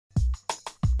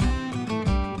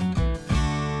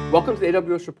Welcome to the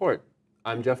AWS Report.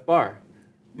 I'm Jeff Barr.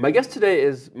 My guest today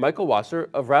is Michael Wasser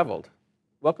of Raveld.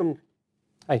 Welcome.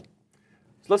 Hi.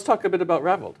 So let's talk a bit about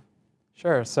Raveld.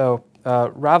 Sure. So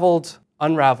Raveld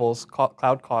unravels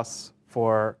cloud costs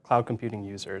for cloud computing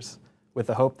users with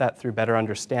the hope that through better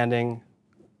understanding,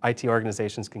 IT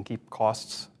organizations can keep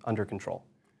costs under control.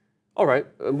 All right.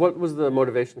 What was the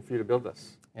motivation for you to build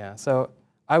this? Yeah. So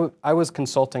I was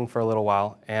consulting for a little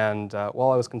while, and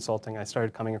while I was consulting, I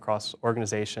started coming across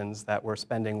organizations that were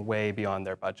spending way beyond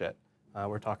their budget.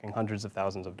 We're talking hundreds of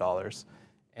thousands of dollars.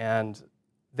 And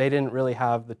they didn't really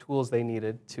have the tools they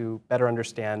needed to better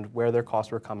understand where their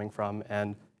costs were coming from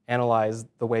and analyze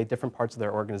the way different parts of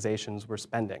their organizations were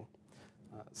spending.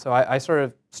 So I sort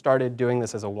of started doing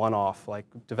this as a one-off, like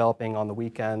developing on the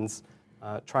weekends,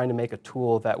 trying to make a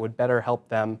tool that would better help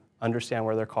them understand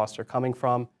where their costs are coming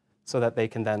from so that they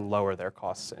can then lower their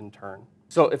costs in turn.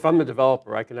 So if I'm a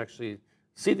developer, I can actually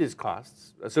see these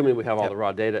costs, assuming we have all the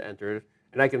raw data entered,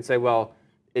 and I can say, well,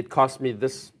 it cost me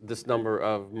this number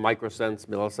of microcents,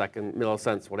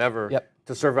 millicents, whatever,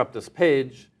 to serve up this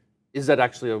page. Is that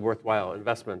actually a worthwhile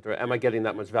investment, or am I getting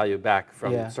that much value back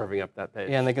from serving up that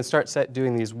page? Yeah, and they can start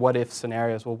doing these what-if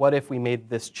scenarios. Well, what if we made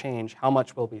this change? How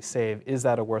much will we save? Is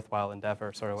that a worthwhile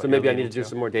endeavor? Sort of. So maybe I need to do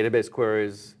some more database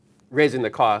queries, raising the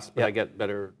cost, but I get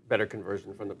better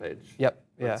conversion from the page. Yep.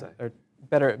 Yeah. Or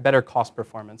better cost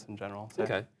performance in general. So.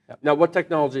 Okay. Yep. Now, what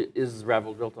technology is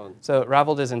Raveld built on? So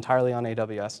Raveld is entirely on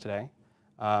AWS today.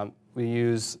 We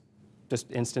use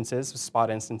just instances, spot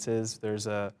instances. There's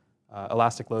a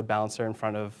elastic load balancer in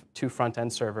front of 2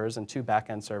 front-end servers and 2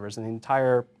 back-end servers, and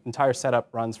the entire setup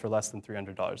runs for less than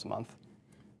 $300 a month.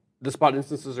 The spot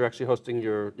instances are actually hosting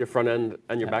your front end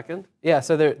and your back end? Yeah.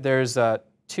 So there's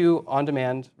 2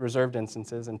 on-demand reserved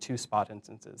instances and 2 spot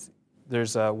instances.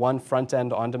 There's 1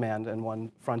 front-end on-demand and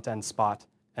 1 front-end spot,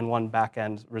 and 1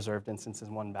 back-end reserved instance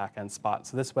and 1 back-end spot.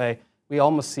 So this way, we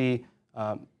almost see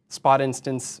spot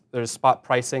instance, there's spot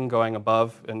pricing going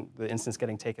above and the instance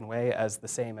getting taken away as the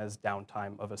same as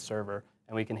downtime of a server.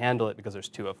 And we can handle it because there's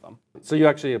 2 of them. So you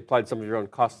actually applied some of your own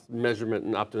cost measurement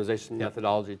and optimization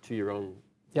methodology to your own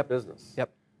business. Yep.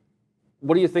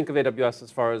 What do you think of AWS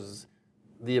as far as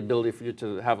the ability for you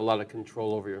to have a lot of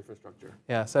control over your infrastructure?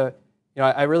 Yeah, so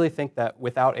I really think that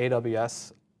without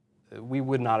AWS, we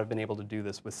would not have been able to do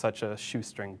this with such a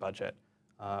shoestring budget.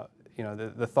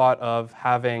 The thought of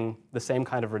having the same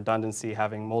kind of redundancy,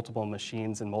 having multiple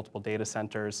machines and multiple data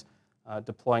centers,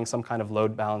 deploying some kind of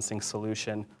load balancing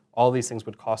solution, all these things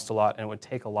would cost a lot and it would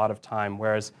take a lot of time,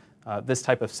 whereas this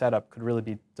type of setup could really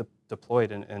be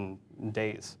deployed in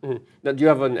days. Mm-hmm. Now, do you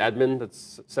have an admin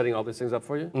that's setting all these things up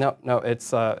for you? No,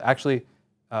 it's actually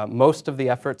most of the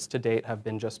efforts to date have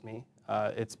been just me.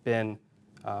 It's been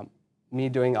me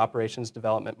doing operations,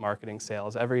 development, marketing,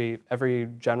 sales, every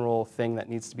general thing that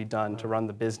needs to be done to run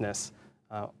the business.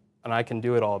 And I can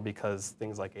do it all because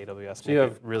things like AWS so you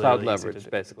have really, cloud really leverage, easy to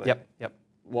do. basically. Yep.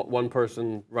 One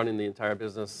person running the entire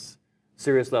business,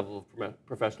 serious level of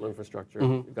professional infrastructure.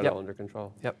 You've got it all under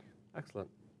control. Yep. Excellent.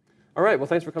 All right, well,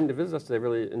 thanks for coming to visit us today.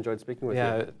 Really enjoyed speaking with you.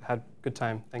 Yeah, had a good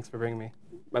time. Thanks for bringing me.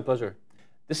 My pleasure.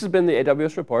 This has been the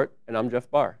AWS Report, and I'm Jeff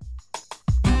Barr.